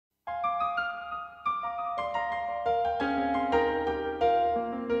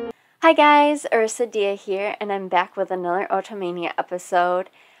Hi guys, Ursa Dia here, and I'm back with another Otomania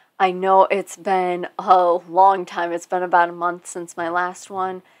episode. I know it's been a long time, it's been about a month since my last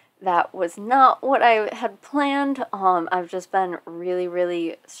one. That was not what I had planned. I've just been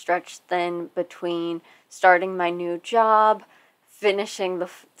really stretched thin between starting my new job, finishing the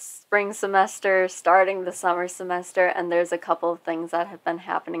spring semester, starting the summer semester, and there's a couple of things that have been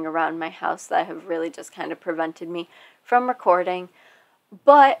happening around my house that have really just kind of prevented me from recording.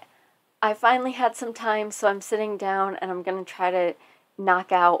 But I finally had some time, so I'm sitting down and I'm going to try to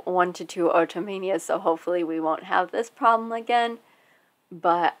knock out 1 to 2 Otomanias, so hopefully we won't have this problem again.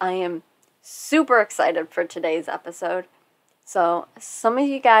 But I am super excited for today's episode. So some of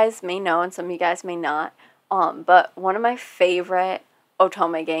you guys may know and some of you guys may not, but one of my favorite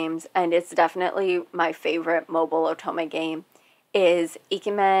Otome games, and it's definitely my favorite mobile Otome game, is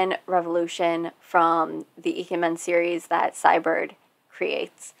Ikemen Revolution from the Ikemen series that Cybird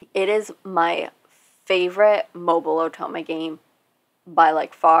creates. It is my favorite mobile Otome game by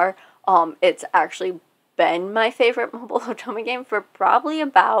like far. It's actually been my favorite mobile Otome game for probably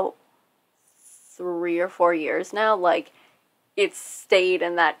about 3 or 4 years now. Like, it's stayed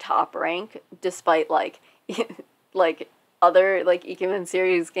in that top rank despite like like other like Ikemen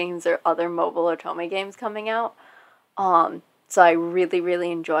series games or other mobile Otome games coming out. So I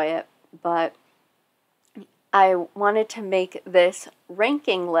really enjoy it, but I wanted to make this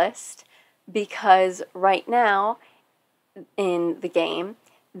ranking list because right now in the game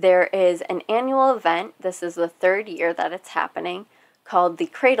there is an annual event. This is the 3rd year that it's happening, called the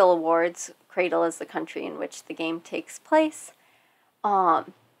Cradle Awards. Cradle is the country in which the game takes place.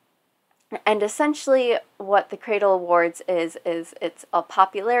 And essentially what the Cradle Awards is it's a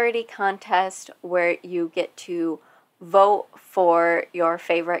popularity contest where you get to vote for your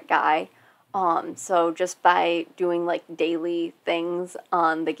favorite guy. So just by doing like daily things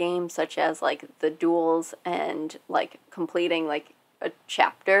on the game, such as like the duels and like completing like a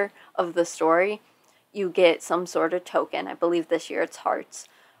chapter of the story, you get some sort of token. I believe this year it's hearts,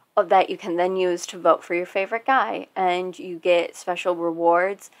 of that you can then use to vote for your favorite guy, and you get special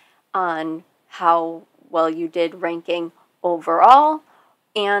rewards on how well you did ranking overall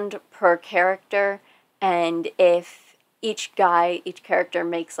and per character. And if each character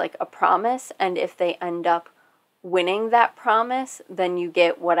makes like a promise, and if they end up winning that promise, then you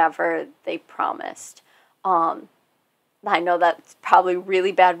get whatever they promised. I know that's probably a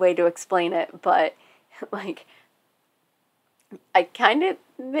really bad way to explain it, but like, I kind of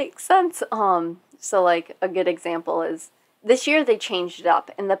makes sense. So like a good example is this year they changed it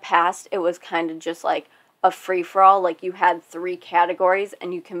up. In the past, it was kind of just like a free-for-all. Like, you had 3 categories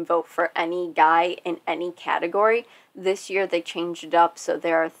and you can vote for any guy in any category. This year they changed it up, so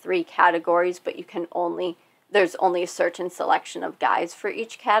there are 3 categories, but there's only a certain selection of guys for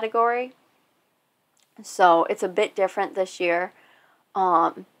each category. So it's a bit different this year.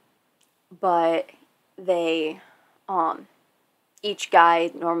 But they each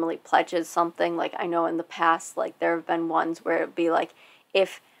guy normally pledges something. Like, I know in the past, like, there have been ones where it'd be like,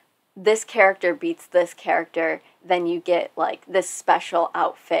 if this character beats this character, then you get like this special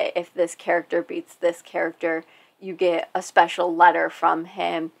outfit. If this character beats this character, you get a special letter from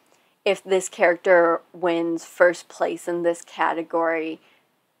him. If this character wins first place in this category,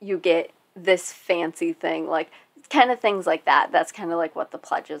 you get this fancy thing. Like, kind of things like that. That's kind of like what the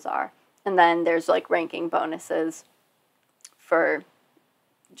pledges are. And then there's like ranking bonuses for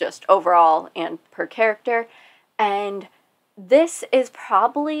just overall and per character. And this is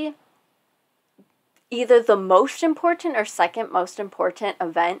probably either the most important or second most important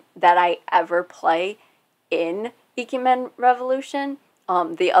event that I ever play in Ikemen Revolution.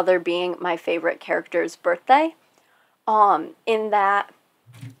 The other being my favorite character's birthday. In that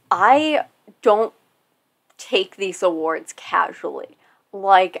I don't take these awards casually.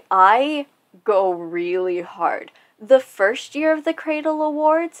 Like, I go really hard. The first year of the Cradle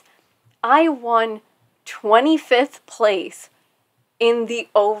Awards, I won 25th place in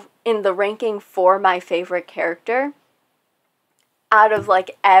the ranking for my favorite character out of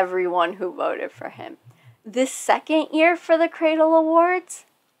like everyone who voted for him. This second year for the Cradle Awards,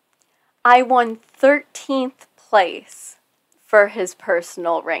 I won 13th place for his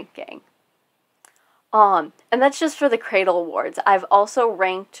personal ranking. And that's just for the Cradle Awards. I've also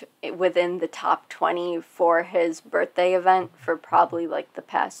ranked within the top 20 for his birthday event for probably like the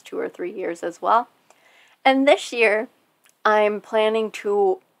past 2 or 3 years as well. And this year, I'm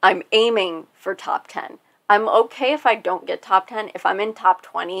aiming for top 10. I'm okay if I don't get top 10. If I'm in top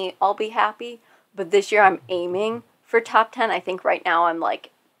 20, I'll be happy. But this year I'm aiming for top 10. I think right now I'm like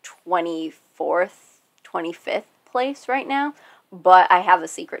 24th, 25th place right now. but I have a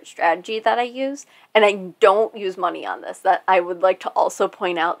secret strategy that I use, and I don't use money on this. That I would like to also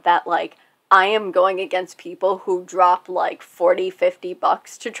point out that, like, I am going against people who drop like 40, 50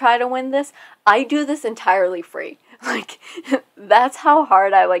 bucks to try to win this. I do this entirely free. Like, that's how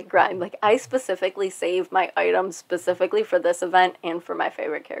hard I like grind. Like, I specifically save my items specifically for this event and for my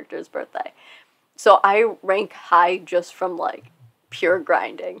favorite character's birthday. So I rank high just from like pure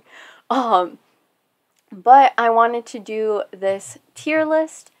grinding. But I wanted to do this tier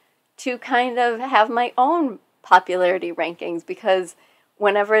list to kind of have my own popularity rankings, because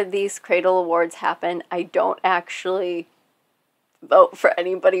whenever these Cradle Awards happen, I don't actually vote for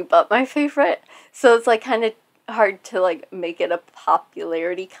anybody but my favorite. So it's like kind of hard to like make it a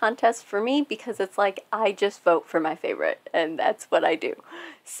popularity contest for me, because it's like I just vote for my favorite and that's what I do.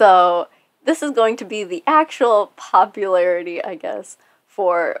 So this is going to be the actual popularity, I guess,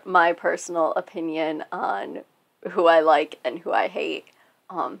 for my personal opinion on who I like and who I hate.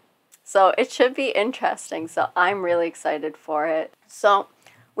 So it should be interesting. So I'm really excited for it. So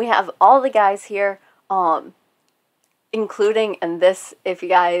we have all the guys here, including, and this, if you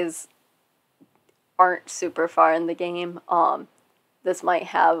guys aren't super far in the game, this might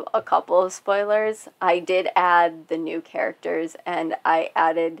have a couple of spoilers. I did add the new characters, and I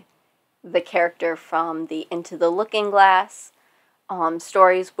added the character from the Into the Looking Glass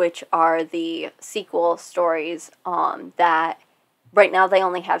stories, which are the sequel stories that right now they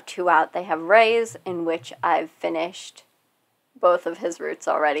only have 2 out. They have Ray's, in which I've finished both of his routes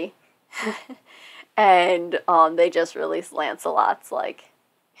already. And they just released Lancelot's like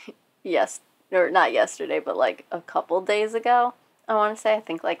or not yesterday, but like a couple days ago, I want to say. I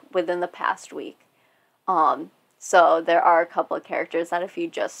think like within the past week. So there are a couple of characters that if you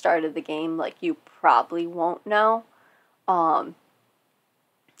just started the game, like, you probably won't know.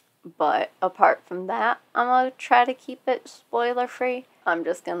 But apart from that, I'm going to try to keep it spoiler free. I'm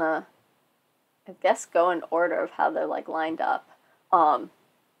just going to, I guess, go in order of how they're like lined up. I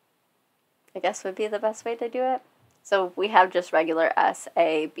guess would be the best way to do it. So we have just regular S,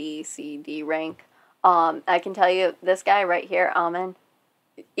 A, B, C, D rank. I can tell you this guy right here, Amen,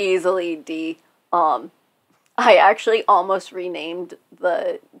 easily D. I actually almost renamed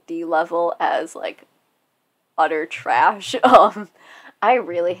the D level as like utter trash. I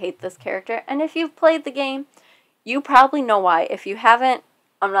really hate this character, and if you've played the game, you probably know why. If you haven't,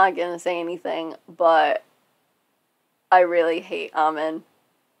 I'm not gonna say anything, but I really hate Amen.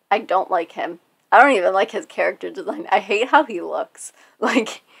 I don't like him. I don't even like his character design. I hate how he looks.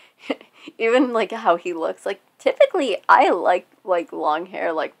 Like, even like how he looks. Like, typically I like long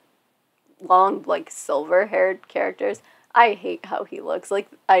hair, like long, like silver-haired characters. I hate how he looks. Like,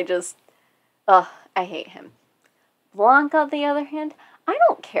 I hate him. Blanc, on the other hand, I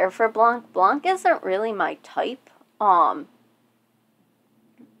don't care for Blanc. Blanc isn't really my type.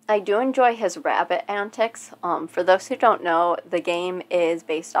 I do enjoy his rabbit antics. For those who don't know, the game is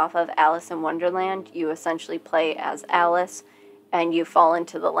based off of Alice in Wonderland. You essentially play as Alice, and you fall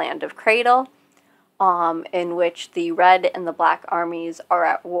into the land of Cradle, in which the red and the black armies are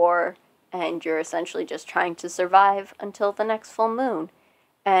at war, and you're essentially just trying to survive until the next full moon.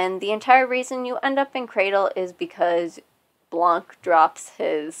 And the entire reason you end up in Cradle is because Blanc drops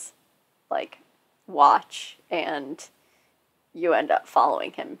his, like, watch, and you end up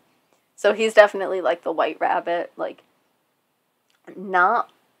following him. So he's definitely like the white rabbit. Like,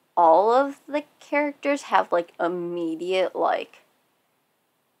 not all of the characters have like immediate like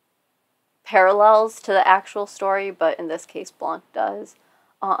parallels to the actual story, but in this case Blanc does.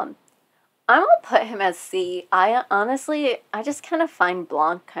 I'm gonna put him as C. I just kind of find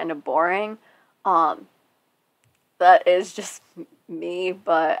Blanc kind of boring. That is just me,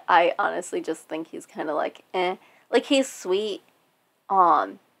 but I honestly just think he's kind of like, eh. Like, he's sweet.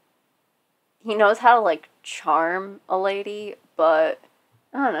 He knows how to, like, charm a lady, but,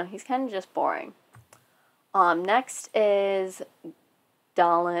 I don't know, he's kind of just boring. Next is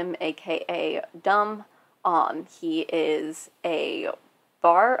Dalim, aka Dumb. He is a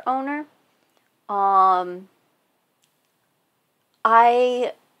bar owner.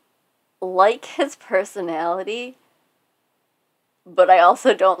 I like his personality, but I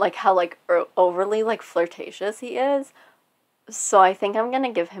also don't like how, like, overly, like, flirtatious he is. So I think I'm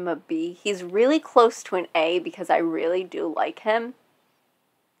gonna give him a B. He's really close to an A because I really do like him.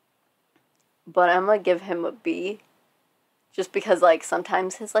 But I'm gonna give him a B. Just because, like,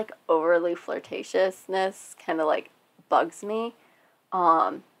 sometimes his, like, overly flirtatiousness kind of, like, bugs me.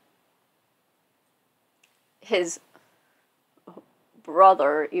 His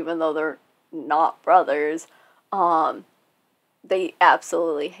brother, even though they're not brothers, they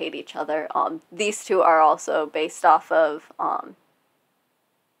absolutely hate each other. These two are also based off of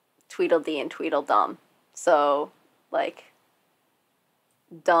Tweedledee and Tweedledum. So, like,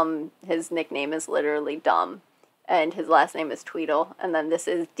 Dumb, his nickname is literally Dumb, and his last name is Tweedle, and then this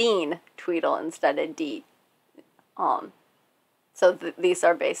is Dean Tweedle instead of D. So these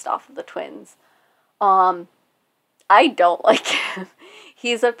are based off of the twins. I don't like him.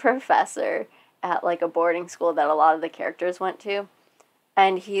 He's a professor at, like, a boarding school that a lot of the characters went to,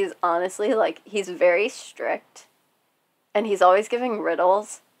 and he's honestly, like, he's very strict, and he's always giving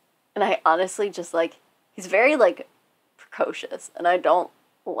riddles, and I honestly just, like, he's very, like, precocious, and I don't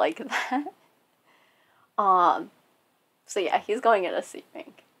like that. So yeah, he's going in a C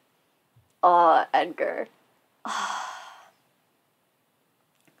rank. Edgar. I'm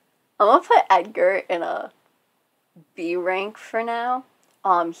gonna put Edgar in a B rank for now.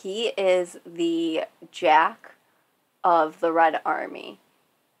 He is the Jack of the Red Army,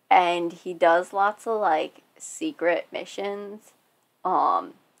 and he does lots of, like, secret missions.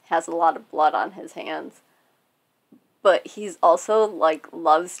 Has a lot of blood on his hands, but he's also, like,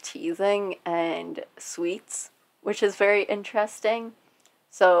 loves teasing and sweets, which is very interesting.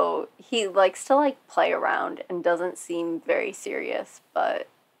 So he likes to, like, play around and doesn't seem very serious, but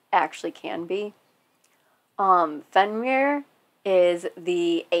actually can be. Fenrir is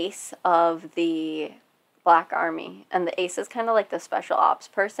the ace of the Black Army, and the ace is kind of like the special ops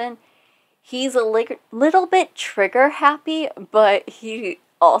person. He's a little bit trigger happy, but he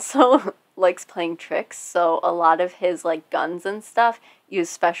also likes playing tricks, so a lot of his, like, guns and stuff use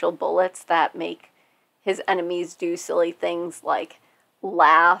special bullets that make his enemies do silly things like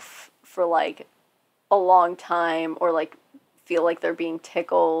laugh for, like, a long time, or, like, feel like they're being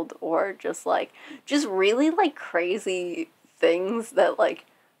tickled, or just really, like, crazy things that, like,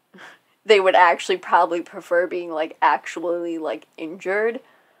 they would actually probably prefer being, like, actually, like, injured,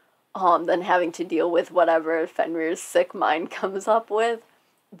 than having to deal with whatever Fenrir's sick mind comes up with.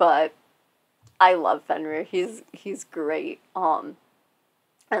 But I love Fenrir. He's great. I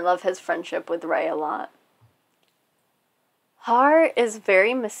love his friendship with Ray a lot. Har is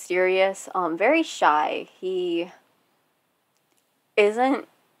very mysterious, very shy. He isn't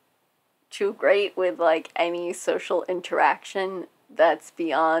too great with, like, any social interaction that's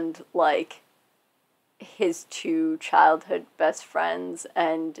beyond, like, his two childhood best friends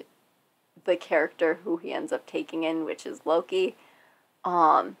and the character who he ends up taking in, which is Loki.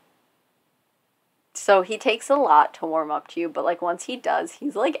 So he takes a lot to warm up to you, but, like, once he does,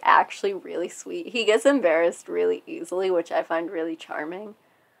 he's, like, actually really sweet. He gets embarrassed really easily, which I find really charming.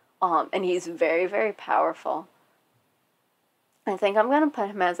 And he's very, very powerful. I think I'm going to put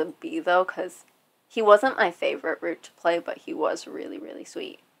him as a B, though, because he wasn't my favorite route to play, but he was really, really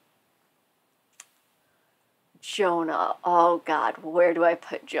sweet. Jonah. Oh, God, where do I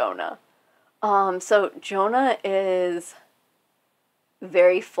put Jonah? So Jonah is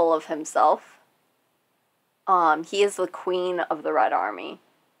very full of himself. He is the queen of the Red Army.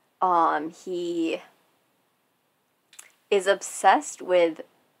 He is obsessed with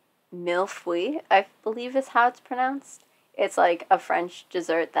millefeuille, I believe is how it's pronounced. It's, like, a French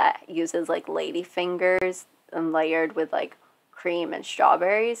dessert that uses, like, lady fingers and layered with, like, cream and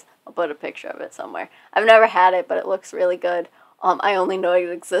strawberries. I'll put a picture of it somewhere. I've never had it, but it looks really good. I only know it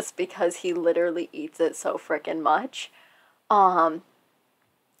exists because he literally eats it so frickin' much.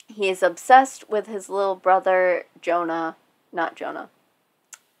 He is obsessed with his little brother, Jonah. Not Jonah.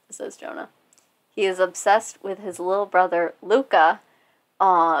 This is Jonah. He is obsessed with his little brother, Luca.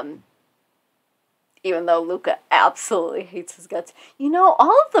 Even though Luca absolutely hates his guts. You know,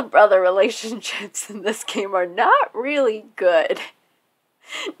 all of the brother relationships in this game are not really good.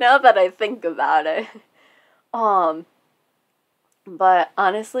 Now that I think about it. But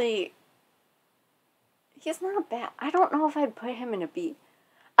honestly, he's not bad. I don't know if I'd put him in a B.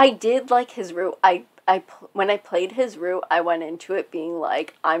 I did like his route. When I played his route, I went into it being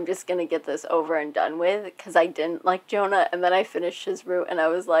like, I'm just gonna get this over and done with, because I didn't like Jonah, and then I finished his route, and I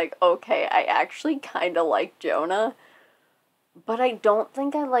was like, okay, I actually kind of like Jonah, but I don't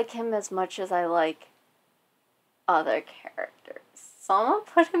think I like him as much as I like other characters. So I'm gonna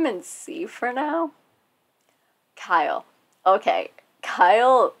put him in C for now. Kyle. Okay,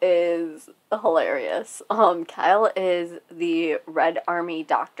 Kyle is hilarious. Kyle is the Red Army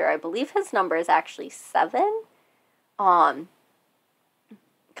doctor. I believe his number is actually 7. Because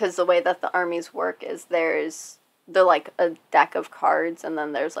the way that the armies work is they're like a deck of cards, and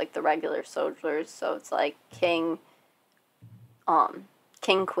then there's, like, the regular soldiers. So it's like King,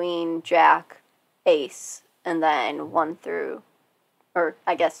 Queen, Jack, Ace, and then 1 through, or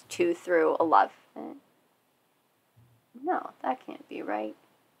I guess 2 through 11. No, that can't be right.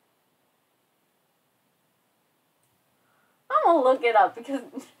 I'm gonna look it up because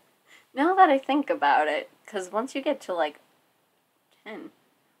Now that I think about it, because once you get to, like, 10.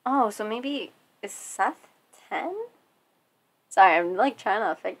 Oh, so maybe, is Seth 10? Sorry, I'm, like, trying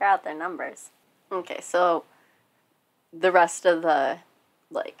to figure out their numbers. Okay, so the rest of the,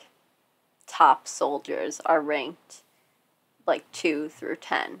 like, top soldiers are ranked, like, 2 through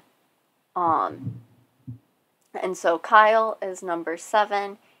 10. And so Kyle is number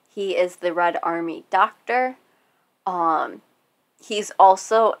 7. He is the Red Army doctor. He's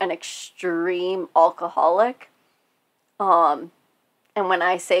also an extreme alcoholic. And when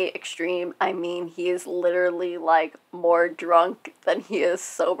I say extreme, I mean he is literally, like, more drunk than he is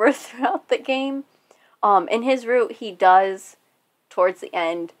sober throughout the game. In his route, he does, towards the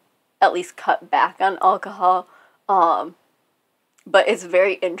end, at least cut back on alcohol. But it's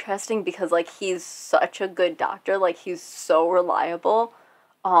very interesting because, like, he's such a good doctor. Like, he's so reliable.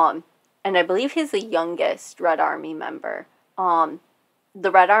 And I believe he's the youngest Red Army member. The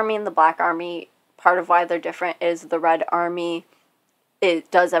Red Army and the Black Army, part of why they're different is the Red Army, it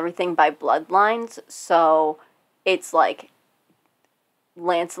does everything by bloodlines. So it's like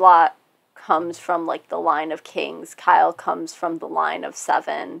Lancelot comes from, like, the line of kings. Kyle comes from the line of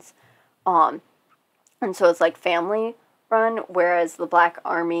sevens. And so it's, like, family run, whereas the Black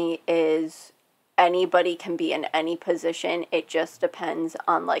Army is anybody can be in any position. It just depends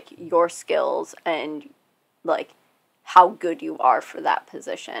on, like, your skills and, like, how good you are for that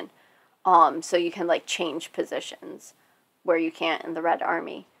position. So you can, like, change positions where you can't in the Red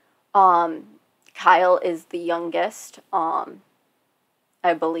Army. Kyle is the youngest.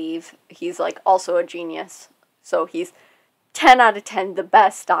 I believe he's, like, also a genius. So he's 10 out of 10 the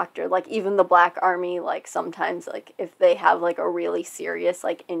best doctor. Like, even the Black Army, like, sometimes, like, if they have, like, a really serious,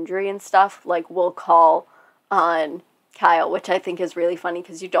 like, injury and stuff, like, we'll call on Kyle, which I think is really funny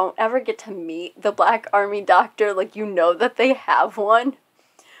because you don't ever get to meet the Black Army doctor. Like, you know that they have one,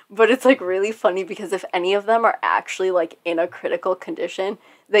 but it's, like, really funny because if any of them are actually, like, in a critical condition,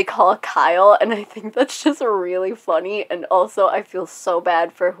 they call Kyle, and I think that's just really funny. And also I feel so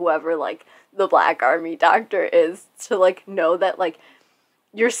bad for whoever, like, the Black Army doctor is, to, like, know that, like,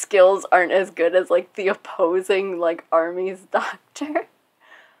 your skills aren't as good as, like, the opposing, like, army's doctor.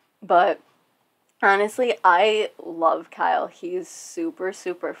 But honestly, I love Kyle. He's super,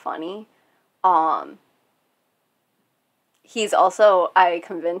 super funny. He's also, I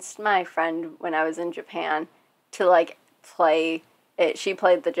convinced my friend when I was in Japan to, like, play it. She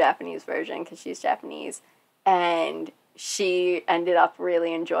played the Japanese version because she's Japanese, and she ended up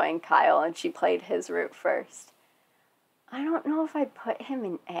really enjoying Kyle, and she played his route first. I don't know if I'd put him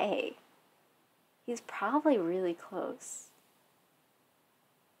in A. He's probably really close.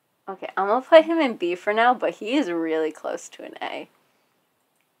 Okay, I'm gonna put him in B for now, but he is really close to an A.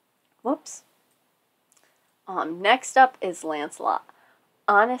 Whoops. Next up is Lancelot.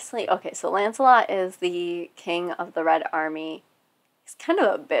 Honestly, okay, so Lancelot is the king of the Red Army. He's kind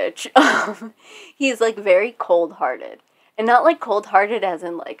of a bitch. He's, like, very cold-hearted. And not, like, cold-hearted as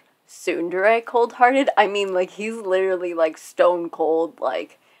in, like, tsundere cold-hearted. I mean, like, he's literally, like, stone cold.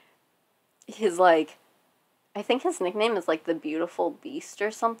 Like, his, like, I think his nickname is, like, the Beautiful Beast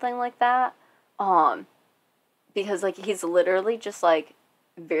or something like that. Because, like, he's literally just, like,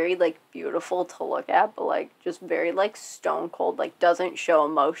 very, like, beautiful to look at, but, like, just very, like, stone cold, like, doesn't show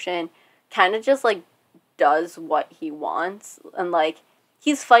emotion. Kind of just, like, does what he wants. And, like,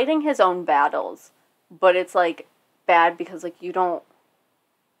 he's fighting his own battles, but it's, like, bad because, like, you don't,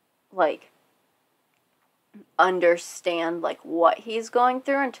 like, understand, like, what he's going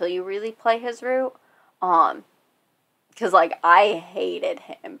through until you really play his route. Because, like, I hated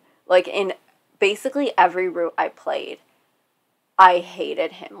him. Like, in basically every route I played, I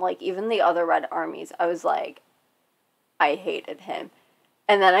hated him. Like, even the other Red Armies, I was like, I hated him.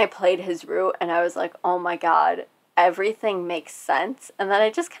 And then I played his route, and I was like, oh my god, everything makes sense. And then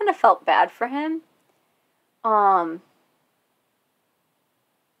I just kind of felt bad for him. I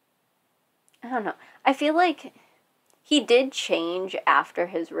don't know. I feel like he did change after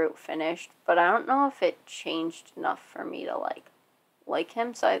his route finished, but I don't know if it changed enough for me to, like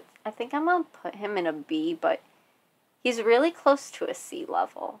him. So I think I'm going to put him in a B, but he's really close to a C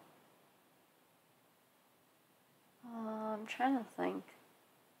level. I'm trying to think.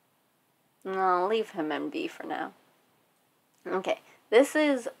 No, I'll leave him in B for now. Okay, this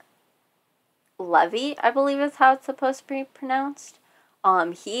is Levy, I believe is how it's supposed to be pronounced.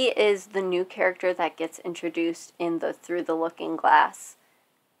 He is the new character that gets introduced in the Through the Looking Glass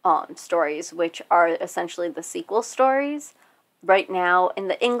stories, which are essentially the sequel stories. Right now, in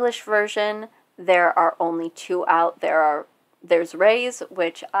the English version, there are only 2 out. There's Ray's,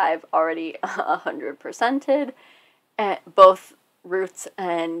 which I've already 100%ed. Both Roots,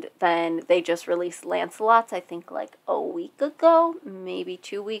 and then they just released Lancelot's, I think, like a week ago, maybe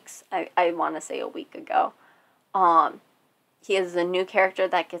 2 weeks. I want to say a week ago. He is a new character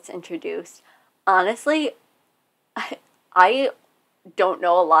that gets introduced. Honestly, I don't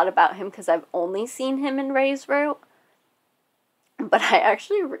know a lot about him because I've only seen him in Ray's Root, but I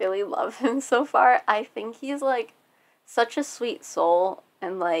actually really love him so far. I think he's, like, such a sweet soul,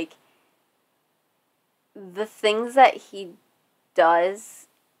 and, like, the things that he does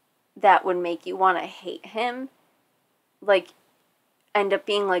that would make you want to hate him, like, end up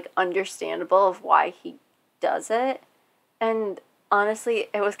being, like, understandable of why he does it. And honestly,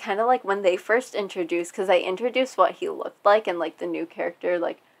 it was kind of like when they first introduced, because I introduced what he looked like and, like, the new character,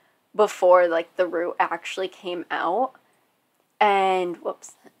 like, before, like, the Root actually came out. And,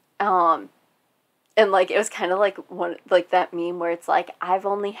 and, like, it was kind of like one, like, that meme where it's like, I've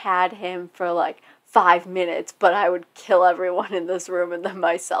only had him for, like, 5 minutes, but I would kill everyone in this room and then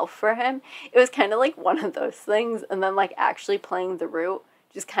myself for him. It was kind of like one of those things, and then, like, actually playing the Root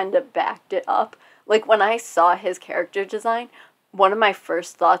just kind of backed it up. Like, when I saw his character design, one of my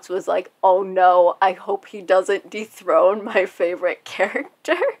first thoughts was like, oh no, I hope he doesn't dethrone my favorite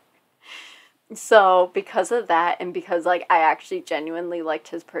character. So, because of that, and because, like, I actually genuinely liked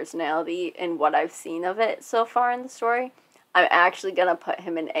his personality and what I've seen of it so far in the story, I'm actually gonna put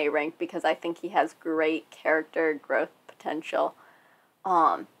him in A rank because I think he has great character growth potential.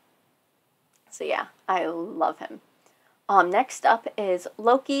 So yeah, I love him. Next up is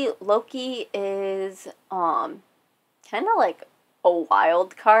Loki. Loki is, kind of like a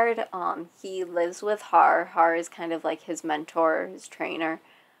wild card. He lives with Har. Har is kind of like his mentor, his trainer.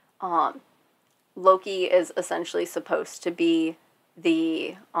 Loki is essentially supposed to be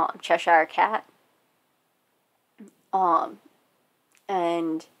the, Cheshire Cat.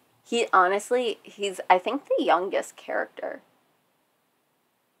 And he, honestly, he's, I think, the youngest character,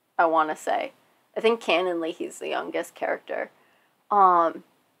 I want to say. I think canonly he's the youngest character.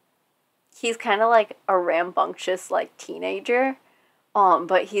 He's kind of like a rambunctious, like, teenager,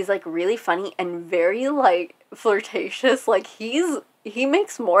 but he's, like, really funny and very, like, flirtatious. Like, he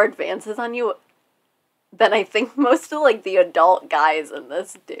makes more advances on you than I think most of, like, the adult guys in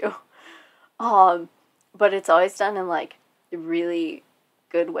this do. But it's always done in, like, really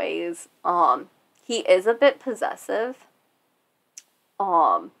good ways. He is a bit possessive,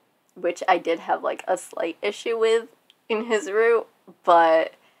 which I did have, like, a slight issue with in his Root,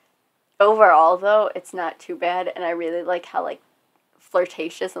 but overall, though, it's not too bad, and I really like how, like,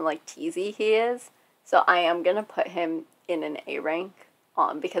 flirtatious and, like, teasy he is. So I am gonna put him in an A rank,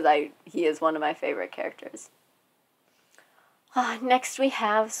 because he is one of my favorite characters. Next we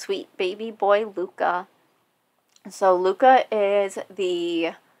have sweet baby boy Luca. So Luca is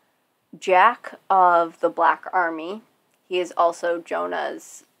the Jack of the Black Army. He is also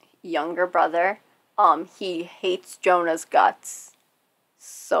Jonah's younger brother. He hates Jonah's guts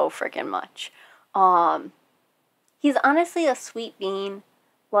so freaking much. He's honestly a sweet bean.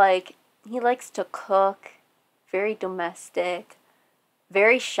 Like, he likes to cook, very domestic,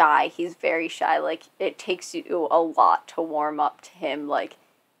 very shy. He's very shy. Like, it takes you a lot to warm up to him. Like,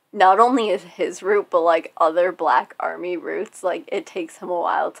 not only is his Root, but, like, other Black Army Roots, like, it takes him a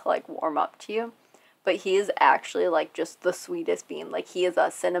while to, like, warm up to you. But he is actually, like, just the sweetest bean. Like, he is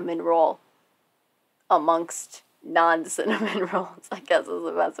a cinnamon roll amongst non-cinnamon rolls, I guess is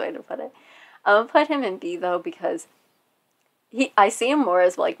the best way to put it. I'm gonna put him in B, though, because I see him more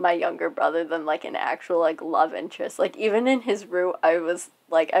as, like, my younger brother than, like, an actual, like, love interest. Like, even in his Root, I was,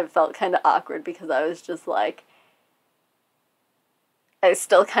 like, I felt kind of awkward because I was just, like, I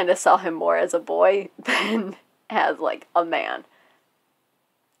still kind of saw him more as a boy than as, like, a man.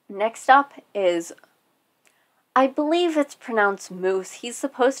 Next up is, I believe it's pronounced Moose. He's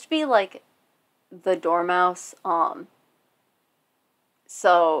supposed to be, like, the dormouse,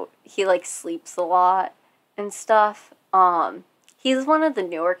 so he, like, sleeps a lot and stuff. He's one of the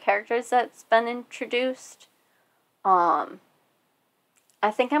newer characters that's been introduced. I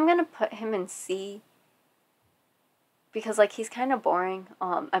think I'm gonna put him in C, because, like, he's kind of boring.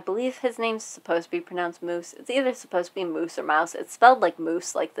 I believe his name's supposed to be pronounced Moose. It's either supposed to be Moose or Mouse. It's spelled like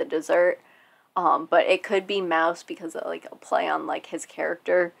Moose, like the dessert. But it could be Mouse because of, like, a play on, like, his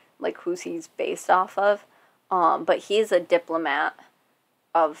character, like, who he's based off of. But he's a diplomat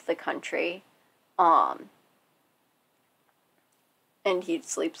of the country. And he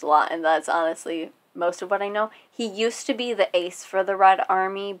sleeps a lot, and that's honestly most of what I know. He used to be the ace for the Red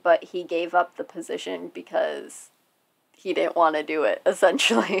Army, but he gave up the position because he didn't want to do it,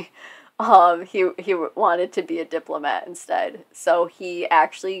 essentially. He wanted to be a diplomat instead. So he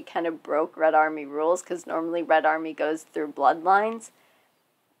actually kind of broke Red Army rules, because normally Red Army goes through bloodlines.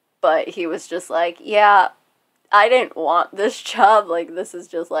 But he was just like, yeah, I didn't want this job. Like, this is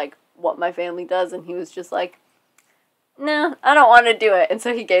just, like, what my family does. And he was just like, nah, I don't want to do it. And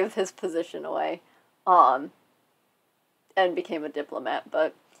so he gave his position away, and became a diplomat.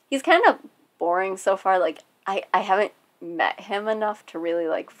 But he's kind of boring so far. Like, I haven't met him enough to really,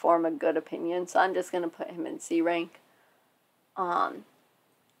 like, form a good opinion. So I'm just going to put him in C rank.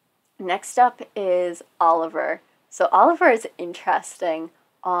 Next up is Oliver. So Oliver is interesting.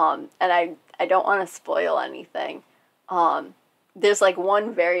 And I don't want to spoil anything. There's, like,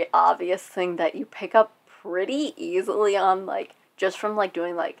 one very obvious thing that you pick up pretty easily on, like, just from, like,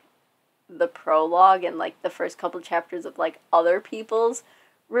 doing, like, the prologue and, like, the first couple chapters of, like, other people's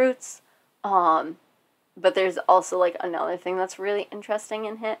routes. But there's also, like, another thing that's really interesting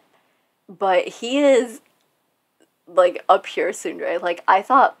in him. But he is, like, a pure tsundere. Like, I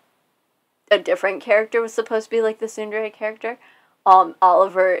thought a different character was supposed to be, like, the tsundere character.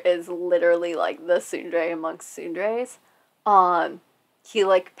 Oliver is literally, like, the tsundere amongst tsunderes. He,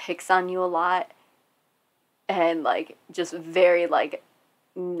 like, picks on you a lot. And, like, just very, like,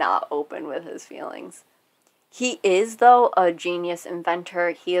 not open with his feelings. He is, though, a genius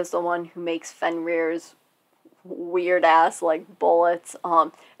inventor. He is the one who makes Fenrir's weird-ass, like, bullets.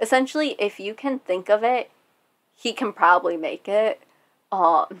 Essentially, if you can think of it, he can probably make it.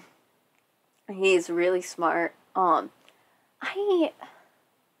 He's really smart. I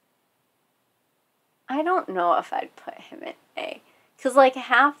don't know if I'd put him in A. Because, like,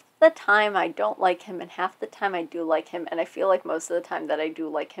 half the time I don't like him, and half the time I do like him, and I feel like most of the time that I do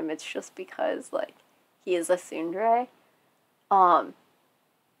like him, it's just because, like, he is a tsundere.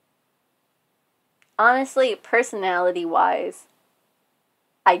 Honestly, personality-wise,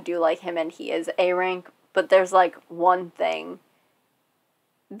 I do like him, and he is A rank, but there's, like, one thing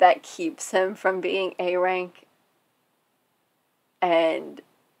that keeps him from being A rank, and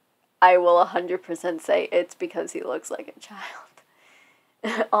I will 100% say it's because he looks like a child.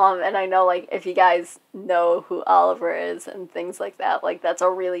 And I know, like, if you guys know who Oliver is and things like that, like, that's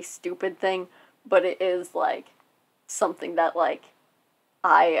a really stupid thing, but it is, like, something that, like,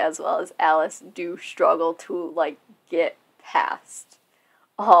 I, as well as Alice, do struggle to, like, get past.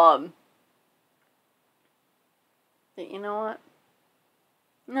 But you know what?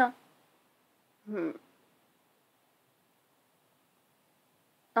 No.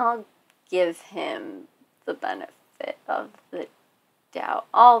 I'll give him the benefit of the doubt.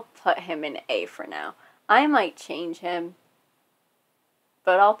 I'll put him in A for now. I might change him,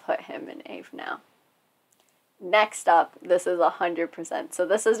 but I'll put him in A for now. Next up, this is 100%. So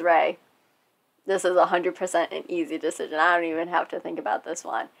this is Ray. This is 100% an easy decision. I don't even have to think about this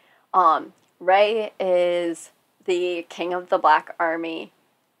one. Ray is the king of the Black Army,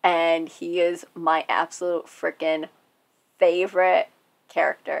 and he is my absolute freaking favorite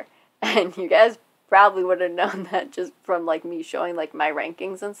character. And you guys probably would have known that just from, like, me showing, like, my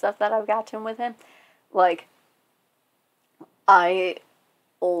rankings and stuff that I've gotten with him. Like, I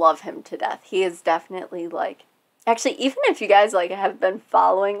love him to death. He is definitely, like, actually, even if you guys, like, have been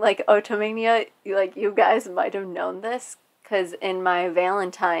following, like, Otomania, like, you guys might have known this, because in my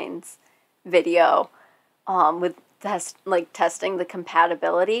Valentine's video, with testing the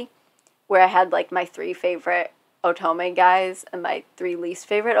compatibility, where I had, like, my 3 favorite Otome guys and my 3 least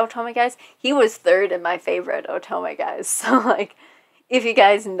favorite Otome guys, he was 3rd in my favorite Otome guys. So, like, if you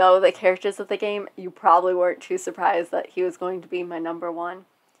guys know the characters of the game, you probably weren't too surprised that he was going to be my number 1.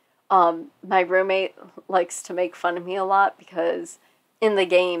 My roommate likes to make fun of me a lot because in the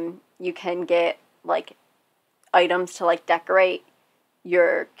game you can get, like, items to, like, decorate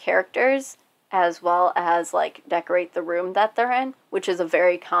your characters as well as, like, decorate the room that they're in, which is a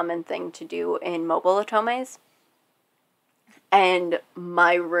very common thing to do in mobile otomes. And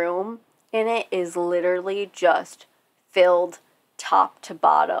my room in it is literally just filled top to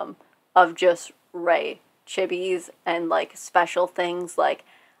bottom of just Ray chibis and, like, special things. Like,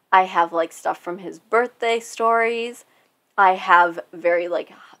 I have, like, stuff from his birthday stories. I have very,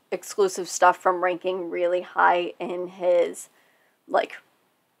 like, exclusive stuff from ranking really high in his, like,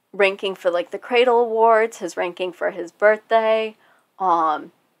 ranking for, like, the Cradle Awards, his ranking for his birthday.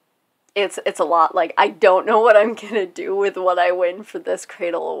 It's a lot. Like, I don't know what I'm gonna do with what I win for this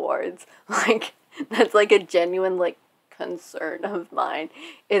Cradle Awards. Like, that's, like, a genuine, like, concern of mine,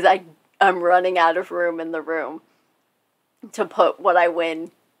 is I'm running out of room in the room to put what I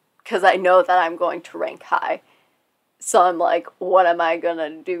win, because I know that I'm going to rank high. So I'm like, what am I gonna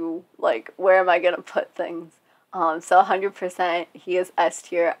do? Like, where am I gonna put things? So 100% he is S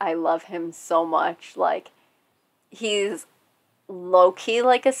tier. I love him so much. Like, he's low-key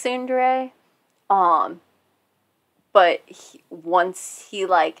like a tsundere, but once he,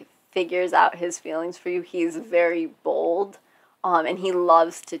 like, figures out his feelings for you, he's very bold, and he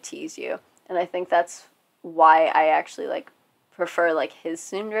loves to tease you. And I think that's why I actually, like, prefer, like, his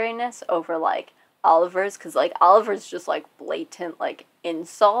tsundere-ness over, like, Oliver's, because, like, Oliver's just, like, blatant, like,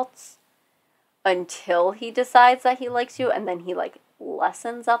 insults until he decides that he likes you, and then he, like,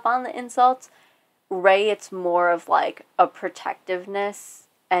 lessens up on the insults. Ray, it's more of, like, a protectiveness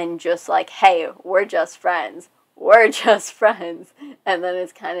and just, like, hey, we're just friends. We're just friends. And then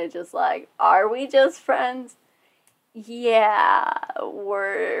it's kind of just like, are we just friends? Yeah,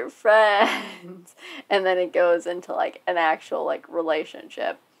 we're friends. And then it goes into, like, an actual, like,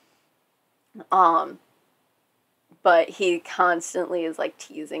 relationship. But he constantly is, like,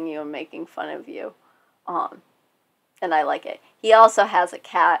 teasing you and making fun of you. And I like it. He also has a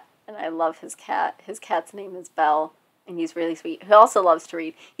cat, and I love his cat. His cat's name is Belle, and he's really sweet. He also loves to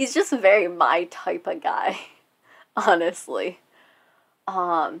read. He's just very my type of guy, honestly.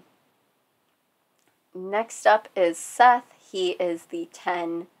 Next up is Seth. He is the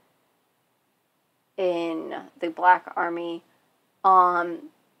 10 in the Black Army.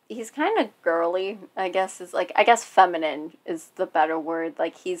 He's kind of girly, I guess, I guess feminine is the better word.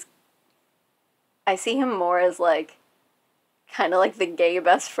 Like, I see him more as, like, kind of like the gay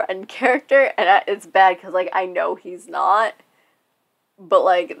best friend character, and it's bad because, like, I know he's not, but,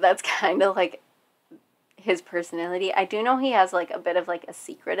 like, that's kind of, like, his personality. I do know he has, like, a bit of, like, a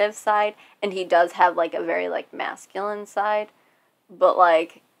secretive side, and he does have, like, a very, like, masculine side, but,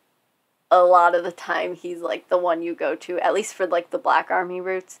 like, a lot of the time he's, like, the one you go to, at least for, like, the Black Army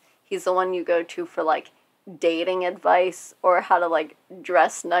routes, he's the one you go to for, like, dating advice or how to, like,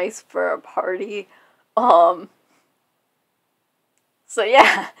 dress nice for a party. So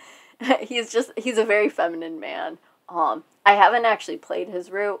yeah, he's a very feminine man. I haven't actually played his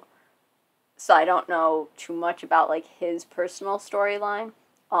route, so I don't know too much about, like, his personal storyline.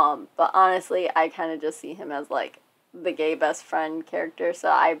 But honestly, I kind of just see him as, like, the gay best friend character, so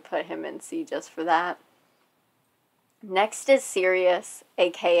I put him in C just for that. Next is Sirius,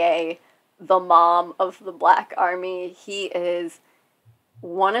 aka the mom of the Black Army. He is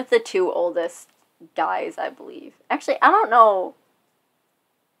one of the 2 oldest guys, I believe. Actually, I don't know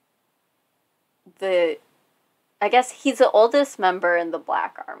I guess he's the oldest member in the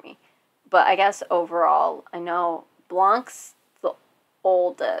Black Army. But I guess overall, I know Blanc's the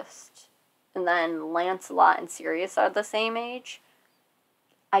oldest. And then Lancelot and Sirius are the same age.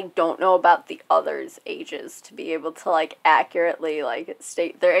 I don't know about the others' ages to be able to, like, accurately, like,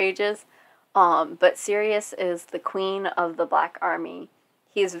 state their ages. But Sirius is the queen of the Black Army.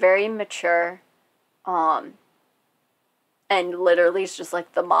 He's very mature. And literally is just,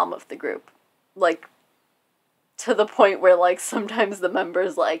 like, the mom of the group. Like, to the point where, like, sometimes the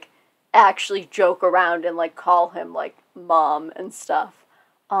members, like, actually joke around and, like, call him, like, mom and stuff.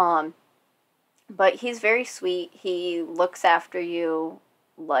 But he's very sweet. He looks after you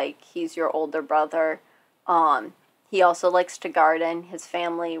like he's your older brother. He also likes to garden. His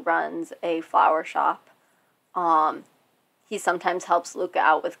family runs a flower shop. He sometimes helps Luca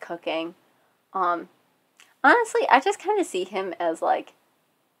out with cooking. Honestly, I just kind of see him as, like,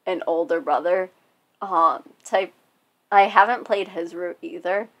 an older brother type. I haven't played his route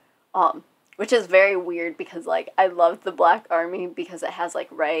either, which is very weird because, like, I love the Black Army because it has, like,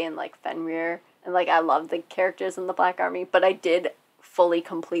 Ray and, like, Fenrir, and, like, I love the characters in the Black Army, but I did fully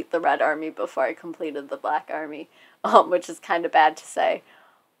complete the Red Army before I completed the Black Army, which is kind of bad to say,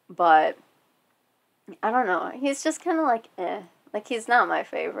 but I don't know, he's just kind of, like, like, he's not my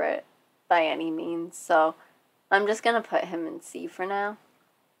favorite by any means, so I'm just gonna put him in C for now.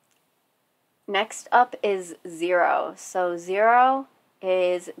 Next up is Zero. So Zero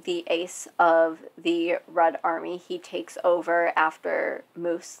is the ace of the Red Army. He takes over after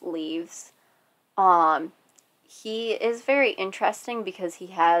Moose leaves. He is very interesting because he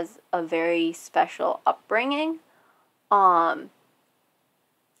has a very special upbringing that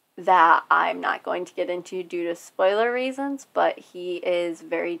I'm not going to get into due to spoiler reasons, but he is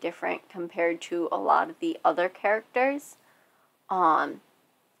very different compared to a lot of the other characters.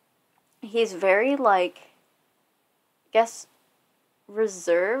 He's very, like, I guess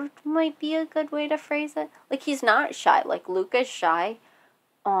reserved might be a good way to phrase it. Like, he's not shy. Like, Luca's shy.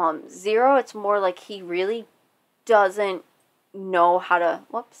 Zero, it's more like he really doesn't know how to,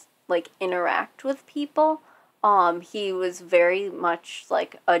 like, interact with people. He was very much,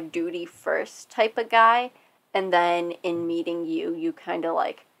 like, a duty first type of guy. And then in meeting you, you kind of,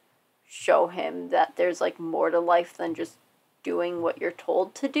 like, show him that there's like more to life than just doing what you're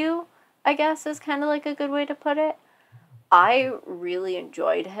told to do, I guess is kind of like a good way to put it. I really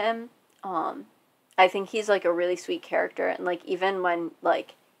enjoyed him. I think he's like a really sweet character, and like even when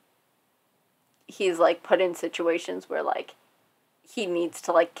like he's like put in situations where like he needs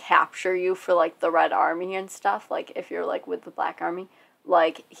to like capture you for like the Red Army and stuff, like if you're like with the Black Army,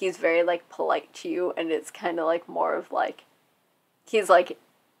 like he's very like polite to you, and it's kind of like more of like he's like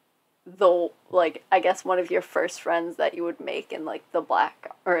the like I guess one of your first friends that you would make in like the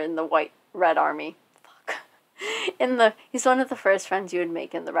Black or in the Red Army. Fuck. He's one of the first friends you would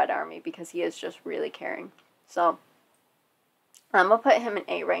make in the Red Army because he is just really caring. So I'm gonna put him in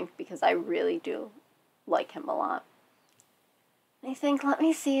A rank because I really do like him a lot. I think, let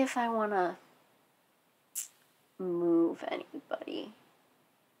me see if I want to move anybody.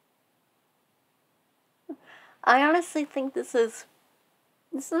 I honestly think this is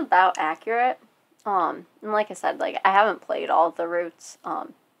about accurate. And like I said, like I haven't played all of the routes.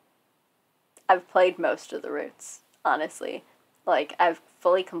 I've played most of the routes, honestly. Like I've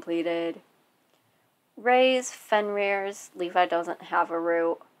fully completed Ray's, Fenrir's, Levi doesn't have a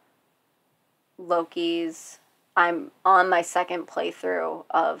route, Loki's. I'm on my second playthrough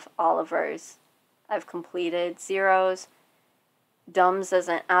of Oliver's. I've completed Zero's. Dumb's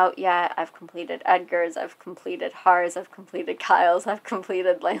isn't out yet. I've completed Edgar's. I've completed Har's. I've completed Kyle's. I've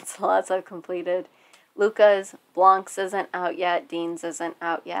completed Lancelot's. I've completed Luca's. Blanc's isn't out yet. Dean's isn't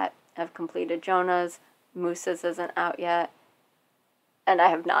out yet. I've completed Jonah's. Moose's isn't out yet. And I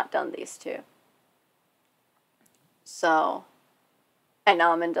have not done these two. So, and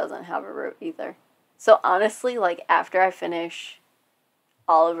Almond doesn't have a route either. So honestly, like after I finish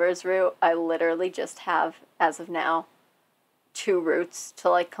Oliver's route, I literally just have, as of now, 2 routes to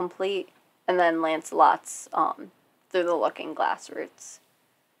like complete, and then Lancelot's through the Looking Glass routes.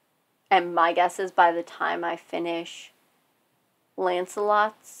 And my guess is by the time I finish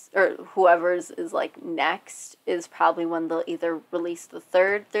Lancelot's, or whoever's is like next, is probably when they'll either release the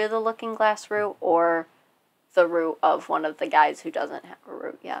 3rd through the Looking Glass route or the route of one of the guys who doesn't have a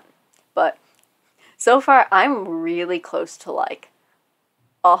route yet. But so far, I'm really close to like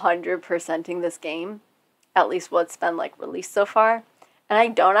 100%ing this game, at least what's been like released so far. And I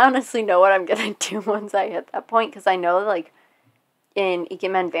don't honestly know what I'm gonna do once I hit that point, because I know like in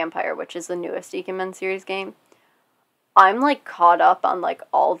Ikemen Vampire, which is the newest Ikemen series game, I'm like caught up on like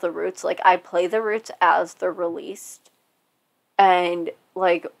all the routes. Like I play the routes as they're released, and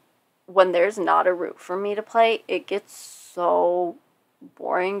like when there's not a route for me to play, it gets so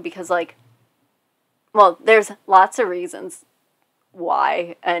boring because like, well, there's lots of reasons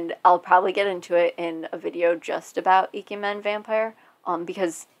why, and I'll probably get into it in a video just about Ikemen Vampire,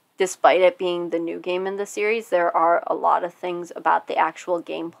 because despite it being the new game in the series, there are a lot of things about the actual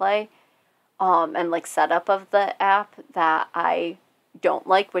gameplay, and like setup of the app that I don't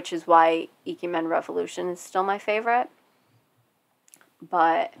like, which is why Ikemen Revolution is still my favorite.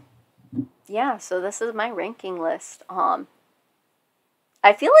 But yeah, so this is my ranking list.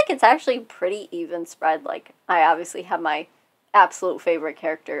 I feel like it's actually pretty even spread. Like, I obviously have my absolute favorite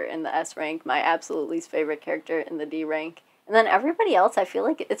character in the S rank, my absolute least favorite character in the D rank, and then everybody else, I feel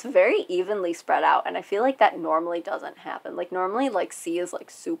like it's very evenly spread out, and I feel like that normally doesn't happen. Like, normally, like, C is,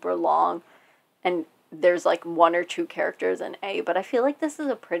 like, super long, and there's, like, 1 or 2 characters in A, but I feel like this is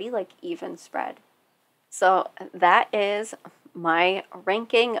a pretty, like, even spread. So, that is my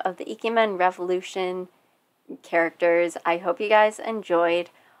ranking of the Ikemen Revolution characters. I hope you guys enjoyed.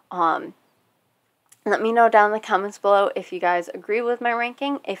 Let me know down in the comments below if you guys agree with my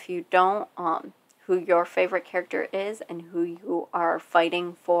ranking. If you don't, who your favorite character is and who you are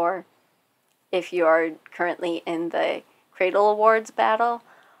fighting for if you are currently in the Cradle Awards battle.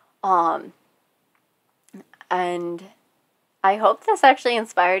 And I hope this actually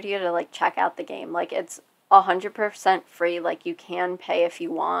inspired you to like check out the game. Like, it's 100% free. Like, you can pay if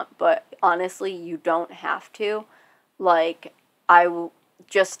you want, but honestly, you don't have to. Like,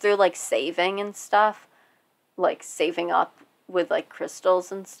 just through like saving and stuff, like saving up with like crystals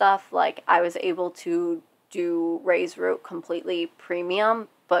and stuff, like I was able to do Ray's route completely premium,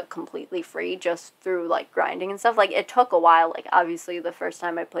 but completely free just through like grinding and stuff. Like, it took a while. Like, obviously the first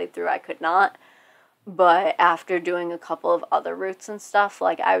time I played through I could not, but after doing a couple of other routes and stuff,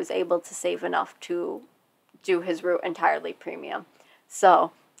 like I was able to save enough to do his route entirely premium.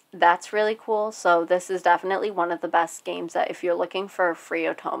 So that's really cool. So this is definitely one of the best games that if you're looking for a free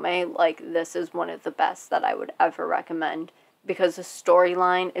Otome, like this is one of the best that I would ever recommend, because the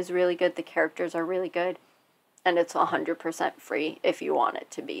storyline is really good, the characters are really good, and it's 100% free if you want it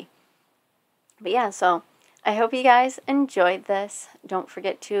to be. But yeah, so I hope you guys enjoyed this. Don't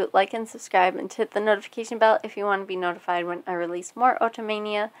forget to like and subscribe and hit the notification bell if you want to be notified when I release more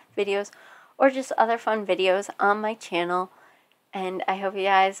Otomania videos or just other fun videos on my channel. And I hope you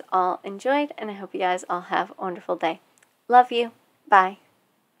guys all enjoyed, and I hope you guys all have a wonderful day. Love you. Bye.